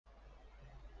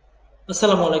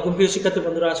আসসালামু আলাইকুম প্রিয় শিক্ষার্থী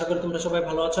বন্ধুরা, আশা করি তোমরা সবাই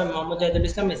ভালো আছো। আমি মোহাম্মদ জাহিদুল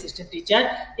ইসলাম, assistant teacher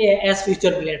S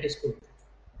future brilliant school.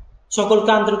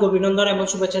 সকলকে আন্তরিক অভিনন্দন এবং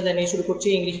শুভেচ্ছা জানিয়ে শুরু করছি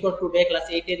ইংলিশ ফর টুডে ক্লাস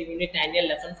 8 এর ইউনিট 9 এর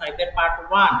লেসন 5 এর পার্ট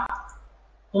 1।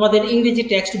 তোমাদের ইংরেজি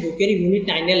টেক্সট বুকের ইউনিট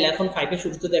 9 এর লেসন 5 এর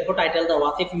শুরুতে দেখো টাইটেল দেওয়া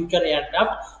আছে ফিউচার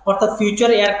এয়ারক্রাফট, অর্থাৎ ফিউচার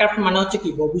এয়ারক্রাফট মানে হচ্ছে কি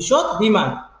ভবিষ্যৎ বিমান।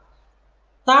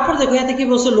 তারপর দেখো এতে কি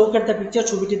বলছে, লোক এট দ্য পিকচার,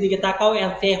 ছবিটির দিকে তাকাও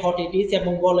and say what it is,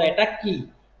 এবং বলো এটা কি।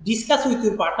 ডিসকাস উইথ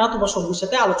ইউর পার্টনার, তোমার সঙ্গীর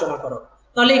সাথে আলোচনা করো।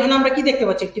 তাহলে এখানে আমরা কি দেখতে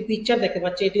পাচ্ছি, একটি পিকচার দেখতে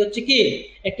পাচ্ছি। এটি হচ্ছে কি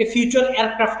একটি ফিউচার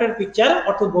এয়ারক্রাফটের পিকচার,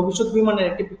 অর্থাৎ ভবিষ্যৎ বিমানের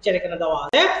একটি পিকচার এখানে দেওয়া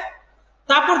আছে।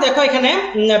 তারপর দেখো এখানে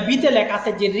বিতে লেখা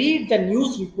আছে যে রিড দ্য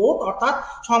নিউজ রিপোর্ট, অর্থাৎ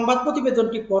সংবাদ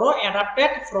প্রতিবেদনটি পড়ো,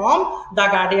 অ্যাডাপ্টেড ফ্রম দ্য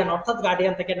গার্ডিয়ান, অর্থাৎ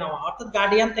গার্ডিয়ান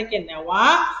থেকে নেওয়া,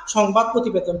 সংবাদ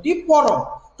প্রতিবেদনটি পড়ো।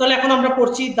 তাহলে এখন আমরা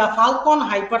পড়ছি, the falcon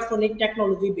hypersonic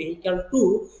technology vehicle 2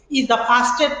 is the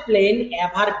fastest plane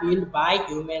ever build by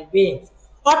human beings,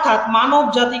 অর্থাৎ মানব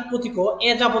জাতিক প্রতীক এ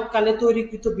যাবৎকালে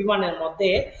তৈরিকৃত বিমানের মধ্যে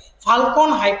ফালকন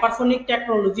হাইপারসোনিক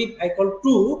টেকনোলজি ভেহিকল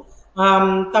 2,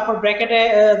 তারপর ব্র্যাকেটে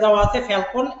দেওয়া আছে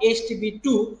ফ্যালকন HTB2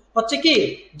 হচ্ছে কি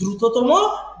দ্রুততম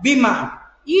বিমান।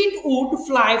 It would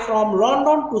fly from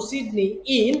London two Sydney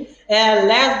in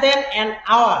less than an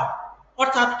hour,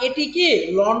 অর্থাৎ এটি কি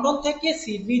লন্ডন থেকে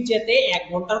সিডনি যেতে 1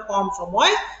 ঘন্টার কম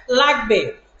সময় লাগবে।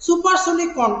 Supersonic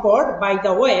Concord by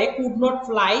the way could not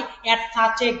fly at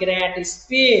such a great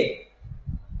speed,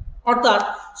 অর্থাৎ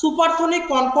সুপারসোনিক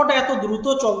কনকর্ড এত দ্রুত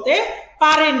চলতে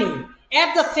পারেনি।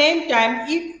 At the same time,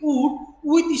 it would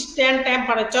withstand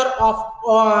temperature of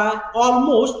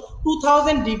almost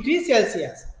 2000 degrees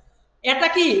Celsius. এটা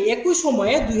কি একই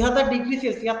সময়ে 2000 ডিগ্রি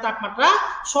সেলসিয়াস তাপমাত্রা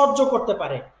সহ্য করতে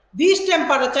পারে। This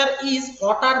temperature is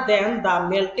hotter than the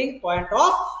melting point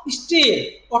of steel,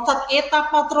 অর্থাৎ এই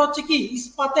তাপমাত্রা হচ্ছে কি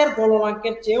ইস্পাতের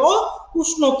গলনাঙ্কের চেয়েও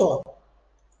উষ্ণতর।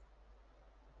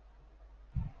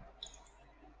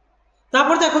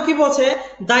 তারপর দেখো কি বলছে,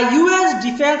 the US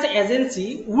defence agency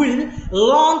will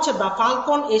launch the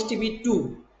falcon HTB2,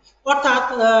 অর্থাৎ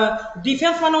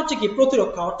ডিফেন্স মানে হচ্ছে কি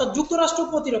প্রতিরক্ষা, অর্থাৎ যুক্তরাষ্ট্র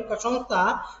প্রতিরক্ষা সংস্থা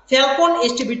ফ্যালকন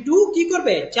HTB2 কি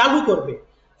করবে চালু করবে।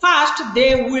 First they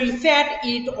will set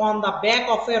it on the back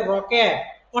of A rocket,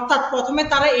 অর্থাৎ প্রথমে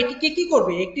তারা এটিকে কি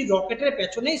করবে একটি রকেটের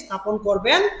পেছনে স্থাপন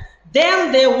করবেন। দেন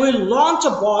they will launch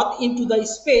both into the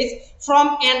space from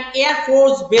an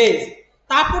air force base,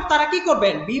 তারপর তারা কি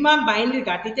করবেন বিমান বাহিনীর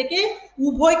ঘাঁটি থেকে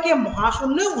উভয়কে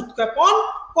মহাশূন্যে উৎক্ষেপণ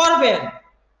করবেন।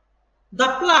 The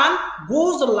plan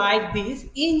goes like this: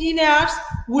 engineers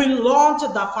will launch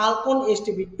the Falcon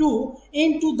HTB2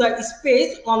 into the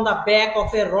space on the back of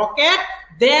a rocket.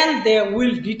 Then they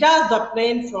will detach the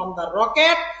plane from the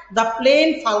rocket. The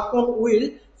plane Falcon will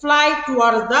fly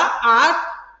towards the Earth.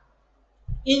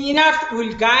 Engineers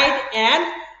will guide and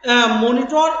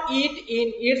monitor it in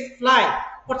its flight.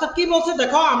 অর্থাৎ কি বলছে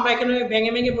দেখো, আমরা এখানে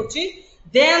ভেঙে ভেঙে পড়ছি।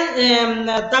 Then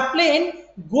the plane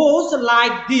goes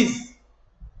like this,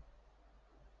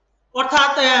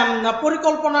 অর্থাৎ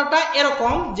পরিকল্পনাটা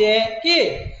এরকম যে কি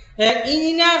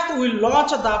engineers will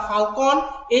launch the Falcon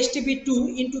HTB2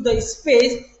 into the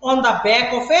space on the back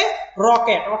of a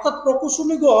rocket, অর্থাৎ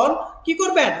প্রকৌশলীগণ কি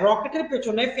করবেন রকেটের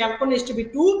পেছনে ফ্যালকন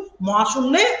HTB2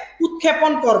 মহাশূন্যে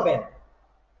উৎক্ষেপণ করবেন।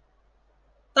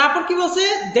 তারপর কি বলছে,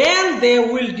 দেন they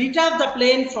will detach the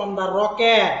plane from the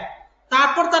rocket,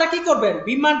 তারপর তারা কি করবেন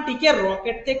বিমানটিকে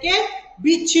রকেট থেকে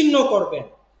বিচ্ছিন্ন করবেন।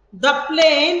 The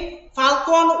plane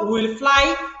falcon will fly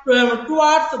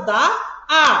towards the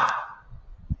earth,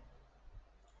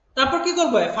 তারপর কি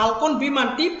করবে ফালকন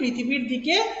বিমানটি পৃথিবীর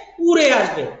দিকে উড়ে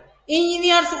আসবে।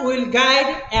 Engineers will guide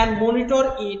and monitor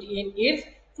it in it's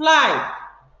flight,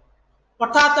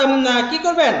 অর্থাৎ কি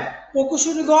করবেন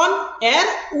প্রকৌশলীগণ এর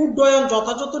উড্ডয়ন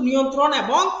যথাযথ নিয়ন্ত্রণ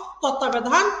এবং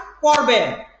তত্ত্বাবধান করবেন।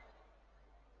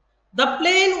 The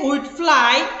plane would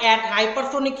fly at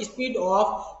hypersonic speed of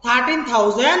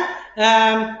 13,000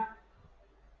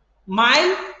 mile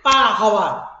per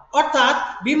hour, অর্থাৎ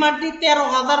বিমানটি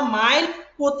 13,000 মাইল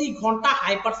প্রতি ঘন্টা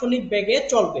হাইপারসোনিক বেগে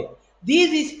চলবে।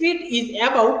 This speed is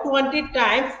about 20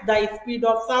 times the speed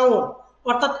of sound,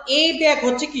 অর্থাৎ এই বেগ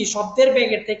হচ্ছে কি শব্দের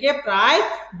বেগের থেকে প্রায়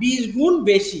 20 গুণ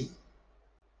বেশি।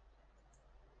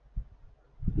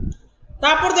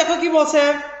 তারপর দেখো কি বলছে,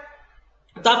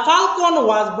 the falcon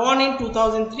was born in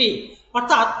 2003,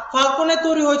 অর্থাৎ ফালকনে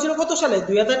তৈরি হয়েছিল কত সালে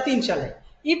 2003 সালে।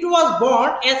 ইট was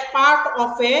born as part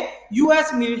of a US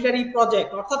military project,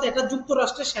 অর্থাৎ এটা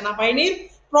যুক্তরাষ্ট্রের সেনাবাহিনীর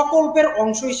প্রকল্পের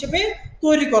অংশ হিসেবে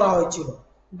তৈরি করা হয়েছিল।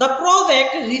 The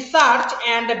project research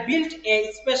and built a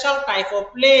special type of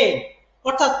plane,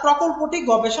 অর্থাৎ প্রকল্পটি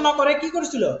গবেষণা করে কি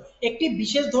করেছিল একটি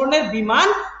বিশেষ ধরনের বিমান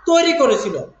তৈরি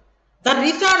করেছিল। The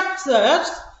researchers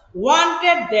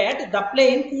wanted that the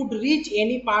plane could reach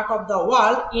any part of the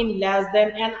world in less than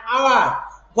an hour.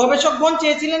 গবেষকগণ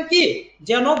চেয়েছিলেন কি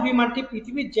যেন বিমানটি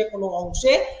পৃথিবীর যে কোনো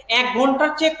অংশে 1 ঘন্টার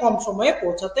চেয়ে কম সময়ে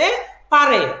পৌঁছাতে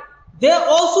পারে। They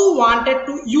also wanted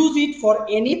to use it for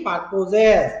any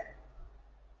purposes.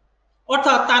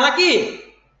 অর্থাৎ তারা কি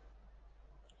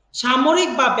সামরিক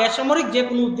বা বেসামরিক যে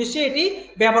কোনো উদ্দেশ্যে এটি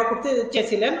ব্যবহার করতে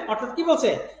চেয়েছিলেন। অর্থাৎ কি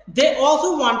বলছে, they also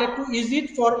wanted to use it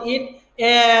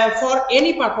for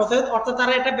any পারপসেস, অর্থাৎ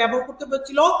তারা এটা ব্যবহার করতে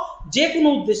পেরেছিল যে কোনো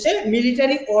উদ্দেশ্যে,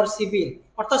 মিলিটারি অর সিভিল,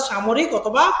 অর্থাৎ সামরিক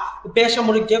অথবা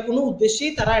বেসামরিক যে কোনো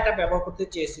উদ্দেশ্যেই তারা এটা ব্যবহার করতে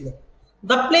চেয়েছিল।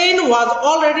 The plane was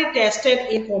already tested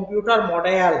in computer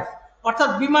model, অর্থাৎ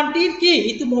বিমানটির কি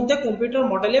ইতিমধ্যে কম্পিউটার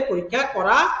মডেলে পরীক্ষা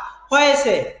করা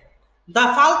হয়েছে। The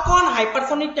Falcon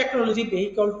hypersonic technology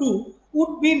vehicle 2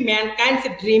 would be mankind's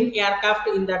dream aircraft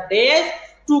in the days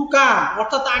to come.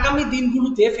 অর্থাৎ আগামী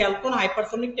দিনগুলোতে ফ্যালকন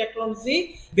হাইপারসনিক টেকনোলজি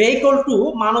ভেহিকল 2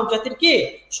 মানব জাতির কি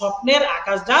স্বপ্নের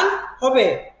আকাশযান হবে।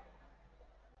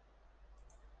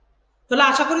 তাহলে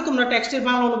আশা করি তোমরা টেক্সটের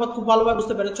বাংলা অনুবাদ খুব ভালোভাবে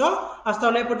বুঝতে পেরেছো। আজ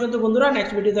তাহলে এ পর্যন্ত বন্ধুরা,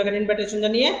 নেক্সট ভিডিও দেখার ইনভাইটেশন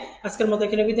জানিয়ে আজকের মতো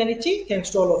এখানে বিদায় নিচ্ছি। Thanks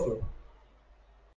to all of you.